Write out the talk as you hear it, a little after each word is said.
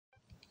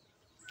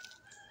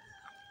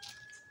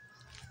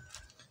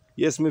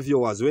Yes, my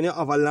viewers, when you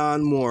have a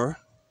lawnmower,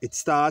 it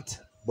starts,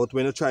 but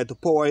when you try to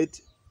power it,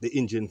 the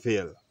engine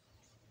fail.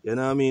 You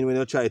know what I mean? When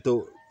you try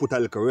to put a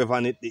little rev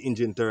on it, the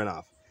engine turn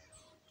off.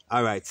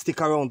 Alright,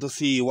 stick around to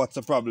see what's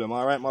the problem.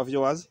 Alright, my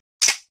viewers?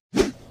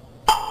 What's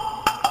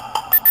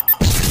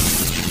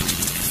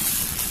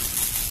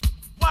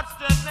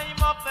the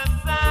name of the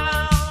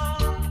sound?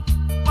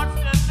 What's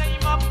the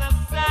name of the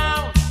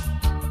sound?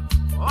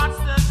 What's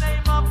the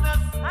name of the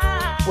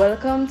sound?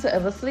 Welcome to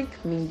Everton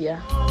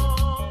Media.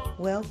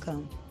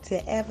 Welcome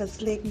to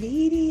Everton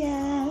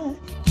Media.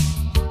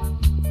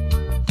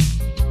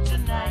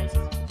 Tonight,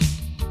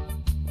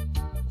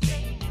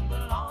 Jane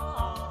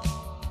belongs.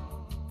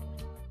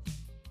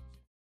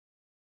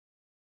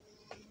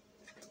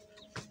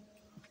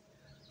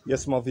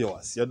 Yes, my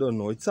viewers, you don't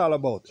know. It's all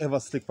about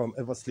Everton from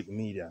Everton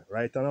Media.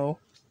 Right now,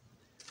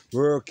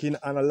 working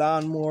on a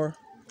lawnmower.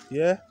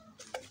 Yeah?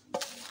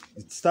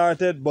 It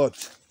started,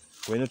 but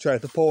when you try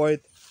to power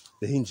it,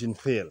 the engine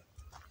fail.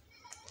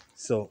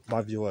 So,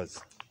 my viewers,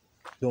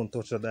 don't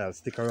touch the dial.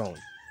 Stick around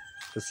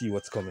to see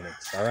what's coming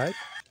next. Alright?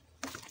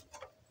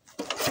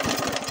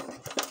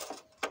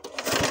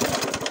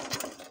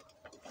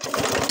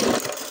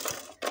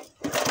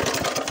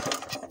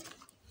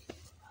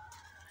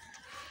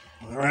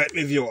 Alright,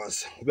 my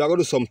viewers, we are going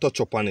to do some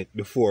touch up on it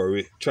before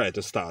we try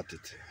to start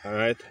it.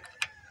 Alright?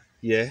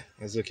 Yeah,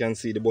 as you can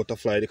see, the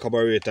butterfly, the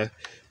carburetor.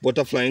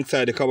 Butterfly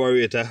inside the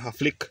carburetor, a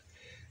flick.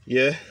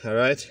 Yeah,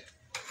 alright?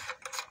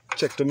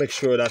 Check to make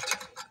sure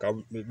that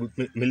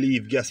me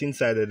leave gas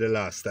inside it the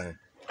last time.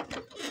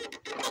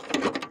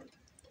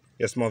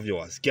 Yes, my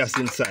viewers, gas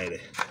inside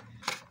it.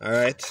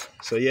 Alright,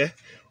 so yeah,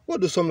 we'll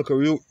do some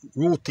little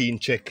routine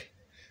check.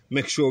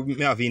 Make sure we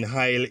have in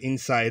oil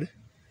inside.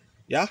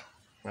 Yeah,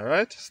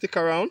 alright, stick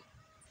around.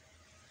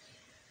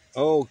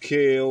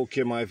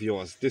 Okay, my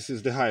viewers, this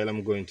is the oil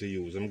I'm going to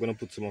use. I'm going to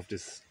put some of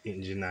this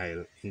engine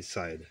oil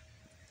inside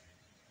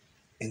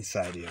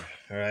here.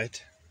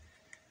 Alright,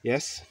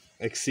 yes,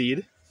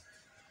 Exceed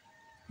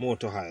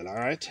motor oil.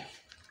 Alright,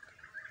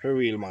 for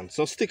real, man.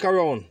 So stick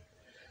around,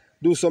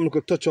 do some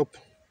little touch up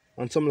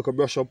and some little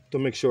brush up to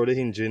make sure the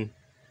engine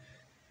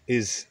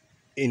is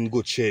in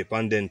good shape,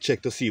 and then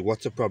check to see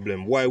what's the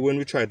problem. Why when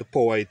we try to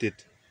power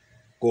it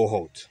go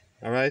out.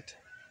 Alright,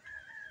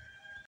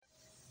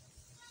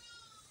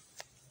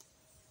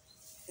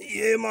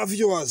 yeah, my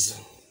viewers,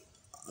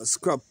 I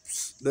scrap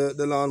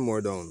the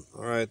lawnmower down.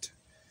 Alright,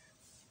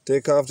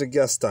 take off the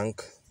gas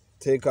tank,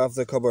 take off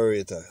the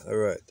carburetor.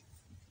 Alright,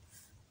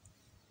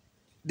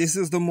 this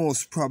is the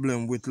most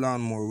problem with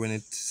lawnmower. When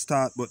it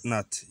start but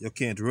not, you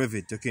can't rev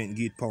it, you can't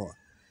get power.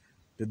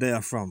 The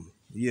diaphragm,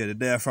 yeah, the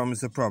diaphragm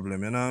is the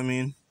problem, you know what I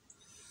mean?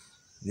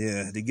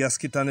 Yeah, the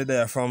gasket on the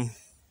diaphragm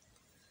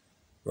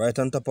right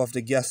on top of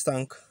the gas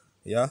tank.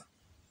 Yeah,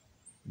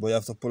 but you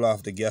have to pull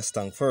off the gas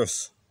tank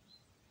first.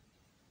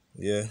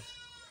 Yeah,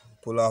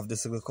 pull off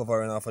this little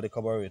covering off of the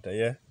carburetor.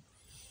 Yeah,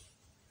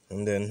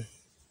 and then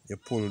you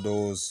pull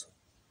those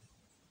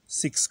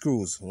 6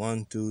 screws,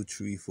 1 2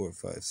 3 4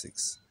 5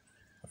 6.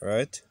 All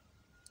right,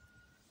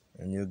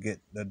 and you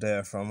get the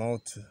diaphragm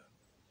out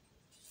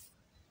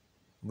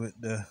with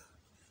the.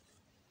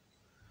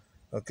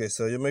 Okay,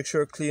 so you make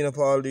sure clean up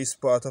all these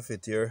part of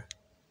it here.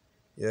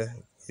 Yeah,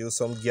 use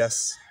some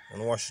gas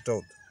and wash it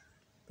out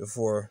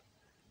before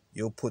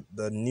you put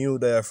the new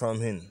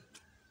diaphragm in.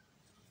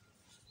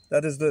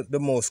 That is the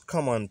most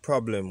common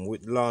problem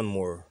with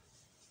lawnmower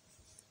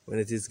when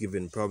it is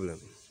giving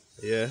problem.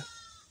 Yeah,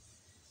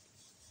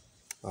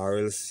 or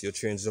else you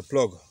change the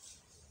plug.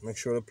 Make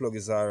sure the plug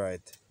is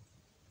alright.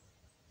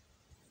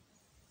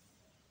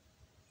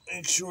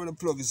 Make sure the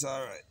plug is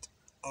alright.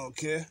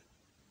 Okay,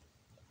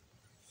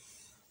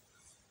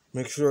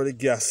 make sure the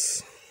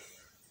gas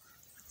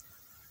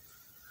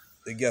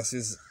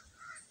is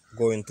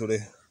going to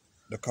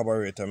the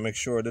carburetor. Make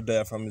sure the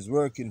diaphragm is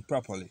working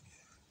properly.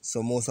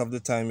 So most of the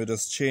time you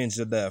just change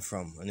the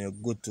diaphragm and you're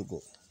good to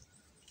go.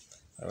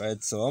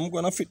 Alright, so I'm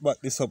gonna fit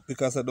back this up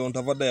because I don't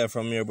have a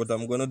diaphragm here, but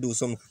I'm gonna do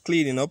some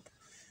cleaning up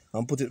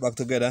and put it back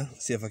together,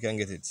 see if I can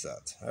get it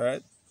started.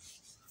 Alright.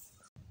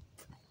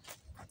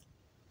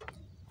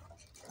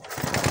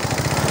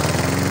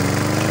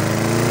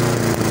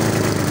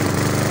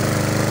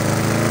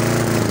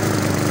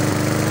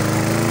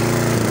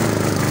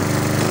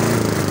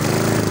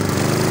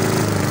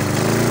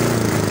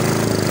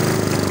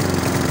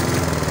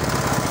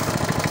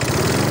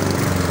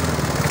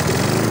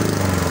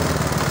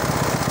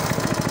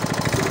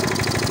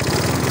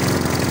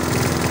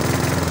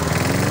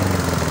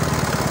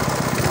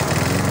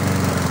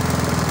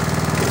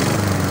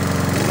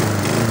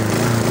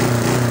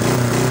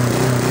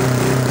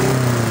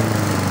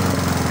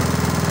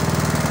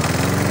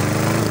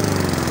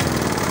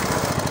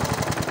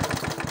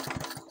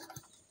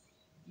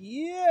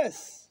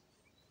 Yes,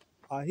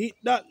 I hit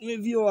that, my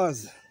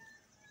viewers.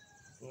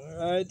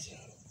 Alright.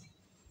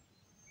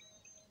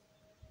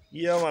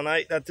 Yeah, man, I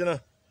hit that, you know.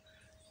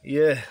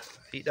 Yeah,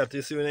 I hit that.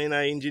 You see when you're in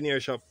an engineer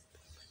shop.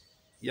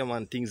 Yeah,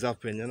 man, things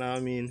happen, you know what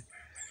I mean?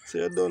 So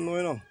you don't know,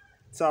 you know.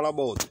 It's all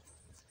about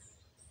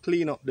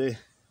clean up the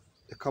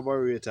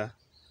carburetor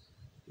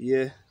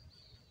Yeah.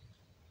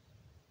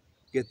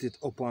 Get it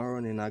up and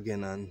running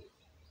again and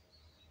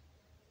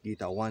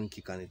get a one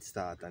kick and it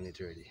start and it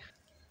ready.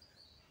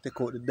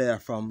 Take out the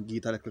diaphragm,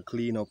 get a little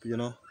clean up, you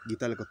know,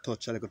 get a little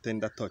touch, a little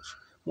tender touch.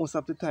 Most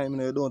of the time, you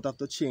know, you don't have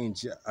to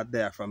change a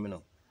diaphragm, you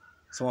know.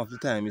 Some of the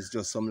time it's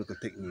just some little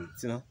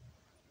techniques, you know.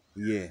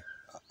 Yeah.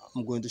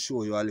 I'm going to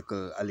show you a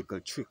little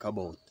trick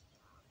about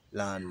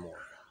lawnmower.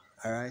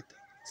 Alright?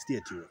 Stay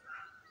tuned.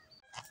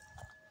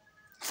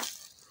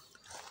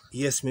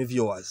 Yes, my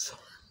viewers.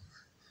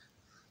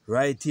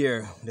 Right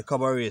here, the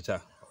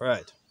carburetor.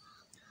 Right.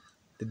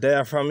 The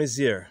diaphragm is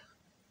here.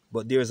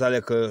 But there's a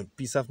little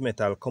piece of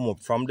metal come up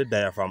from the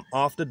diaphragm,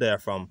 off the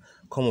diaphragm,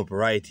 come up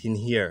right in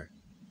here.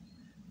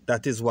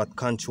 That is what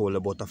control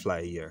the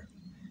butterfly here.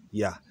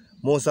 Yeah.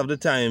 Most of the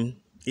time,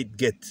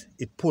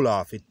 it pull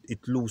off,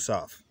 it loose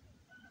off.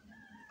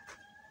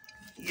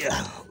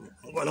 Yeah.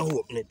 I'm gonna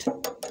open it.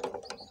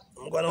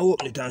 I'm gonna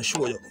open it and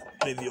show you,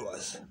 my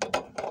viewers.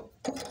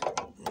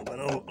 I'm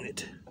gonna open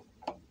it.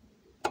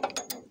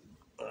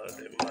 Oh,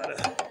 the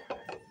mother.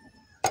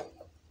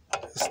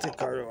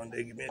 Stick around,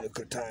 they give me a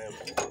little time.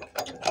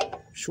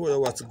 Show you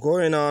what's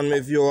going on, my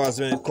viewers,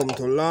 when it comes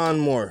to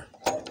lawnmower.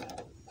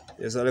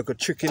 There's a little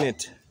trick in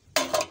it.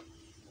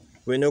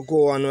 When you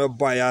go and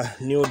buy a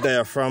new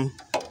diaphragm,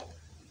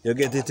 you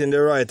get it in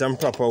the right and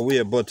proper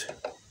way, but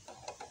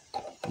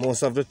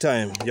most of the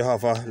time you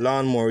have a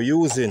lawnmower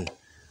using,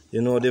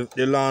 you know,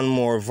 the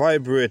lawnmower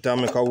vibrate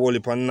and make a whole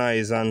heap of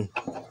noise and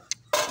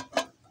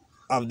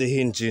have the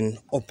engine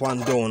up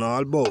and down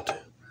all about.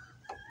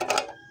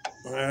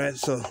 Alright,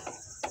 so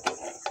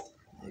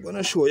I'm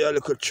gonna show you a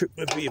little trick,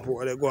 my people,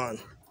 where they go on.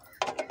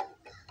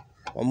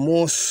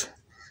 Most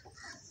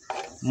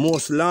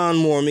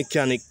lawnmower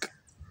mechanic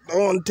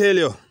don't tell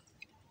you.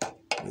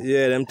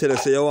 Yeah, them tell you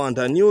say you want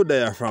a new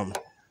diaphragm.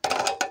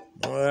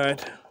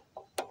 Alright.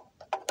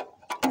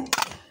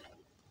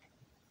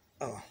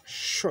 Oh,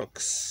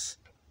 shucks.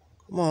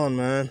 Come on,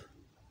 man.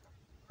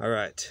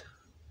 Alright.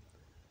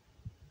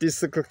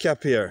 This little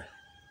cap here.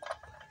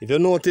 If you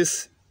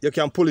notice, you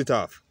can pull it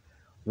off.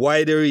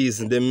 Why the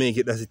reason they make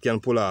it that it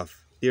can pull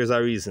off? Here's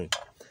a reason.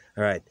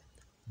 Alright.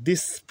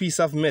 This piece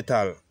of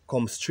metal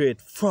comes straight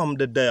from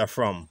the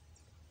diaphragm.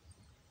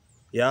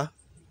 Yeah?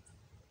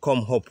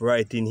 Come up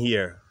right in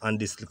here and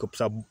this little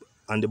sub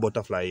and the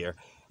butterfly here.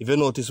 If you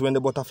notice when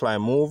the butterfly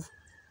move,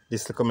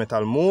 this little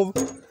metal move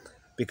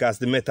because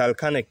the metal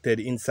connected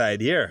inside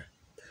here.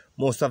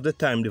 Most of the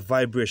time the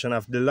vibration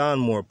of the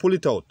lawnmower pull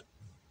it out.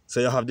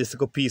 So you have this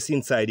little piece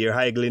inside here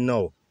higgling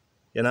now.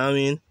 You know what I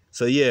mean?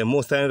 So yeah,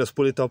 most time you just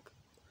pull it up,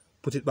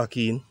 put it back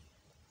in,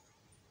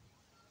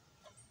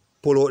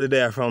 pull out the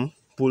diaphragm,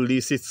 pull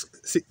these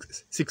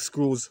six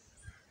screws,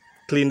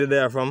 clean the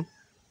diaphragm,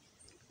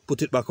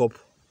 put it back up.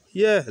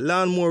 Yeah,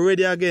 lawnmower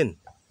ready again.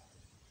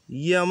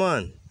 Yeah,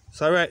 man.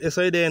 So right, that's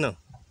how you there now.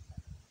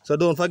 So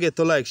don't forget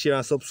to like, share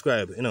and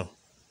subscribe, you know,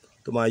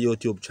 to my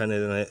YouTube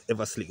channel and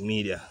Evah Slick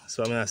Media.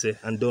 So I'm gonna say,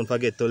 and don't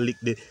forget to click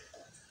the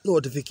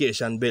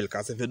notification bell,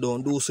 because if you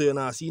don't do so, you're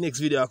not see next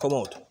video come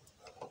out.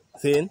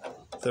 See?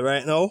 So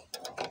right now,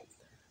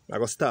 I'm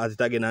gonna start it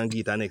again and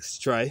get a next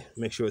try.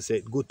 Make sure you say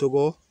it good to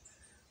go.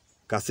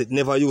 Because it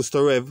never used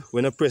to rev.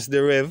 When you press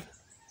the rev,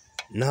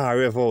 nah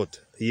rev out.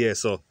 Yeah,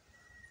 so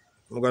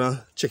I'm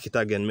gonna check it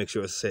again, make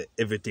sure you say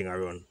everything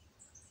around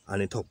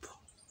and it up.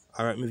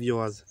 Alright, my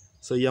viewers.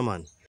 So yeah,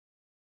 man.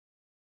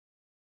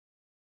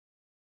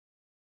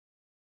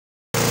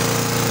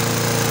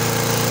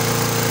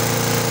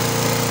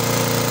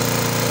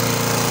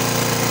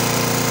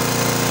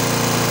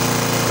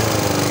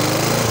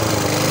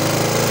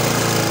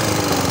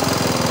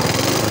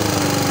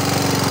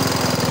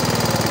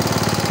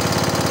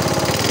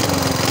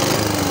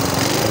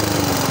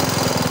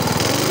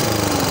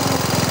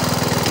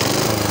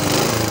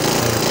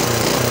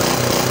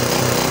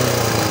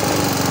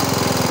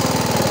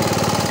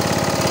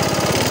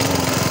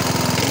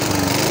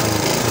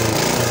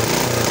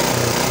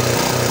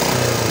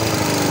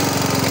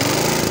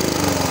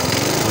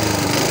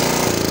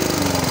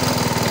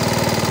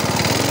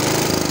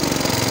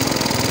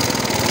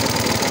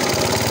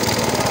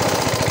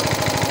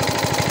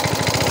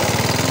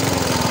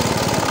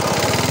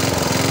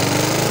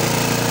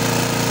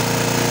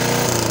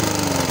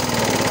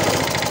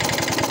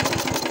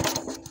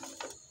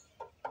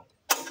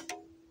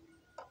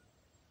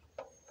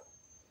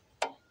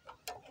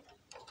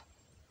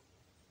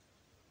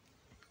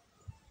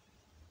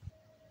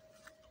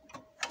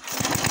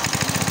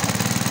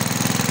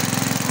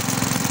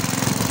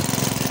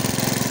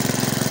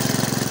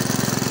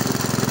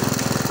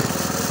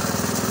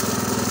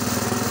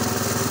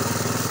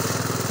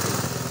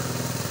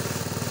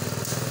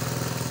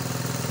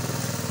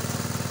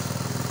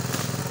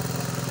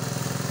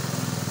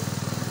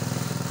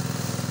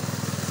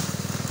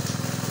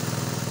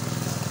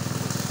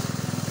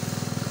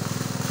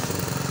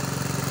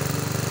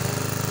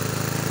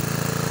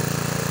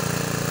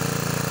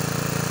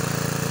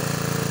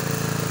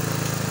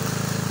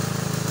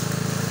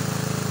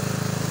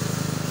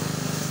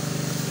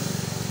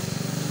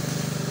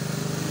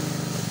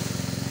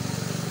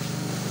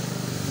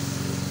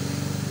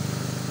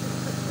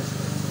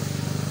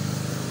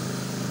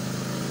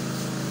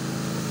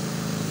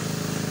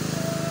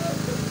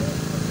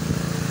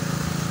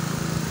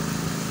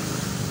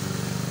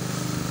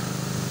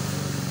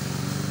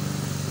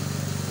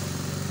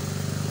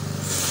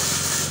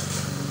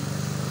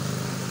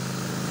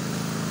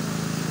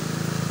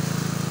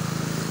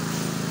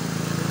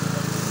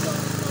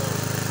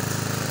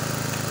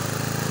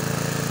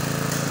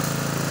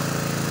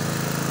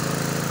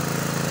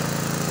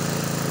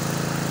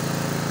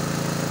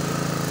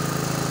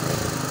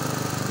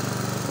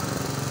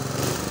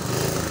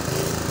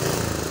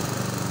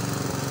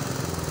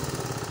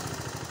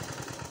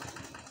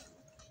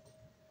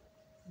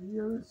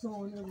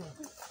 sound ever.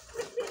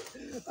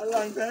 A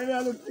long time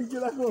I don't think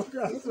you'll go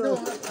across. No, I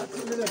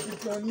think that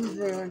it's on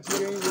Evah and she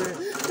ain't there.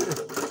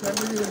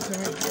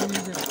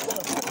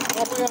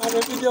 Up here on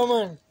the video,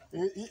 man.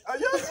 Yes,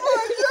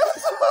 man, yes.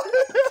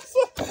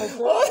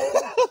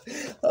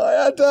 I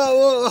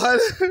thought,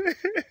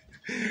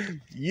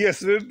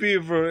 yes, my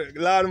people,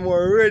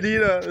 lawnmower ready,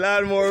 you know,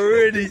 lawnmower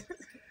ready.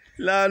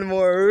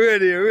 Lawnmower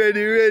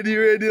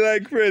ready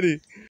like Freddy.